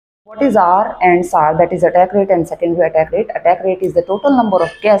What is R and SAR, that is attack rate and secondary attack rate? Attack rate is the total number of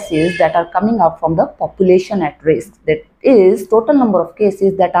cases that are coming out from the population at risk. That is total number of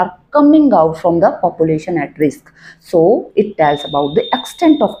cases that are coming out from the population at risk. So it tells about the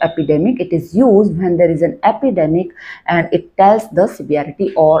extent of epidemic. It is used when there is an epidemic and it tells the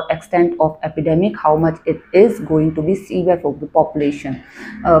severity or extent of epidemic, how much it is going to be severe for the population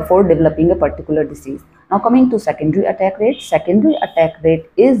for developing a particular disease. Now coming to secondary attack rate. Secondary attack rate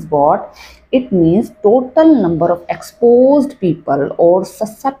is what? It means total number of exposed people or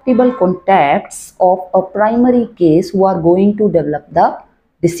susceptible contacts of a primary case who are going to develop the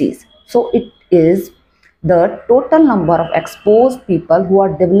disease. So it is the total number of exposed people who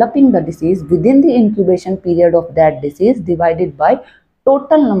are developing the disease within the incubation period of that disease divided by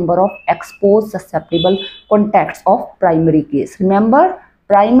total number of exposed susceptible contacts of primary case. Remember,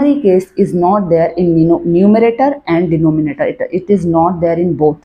 primary case is not there in numerator and denominator. It is not there in both.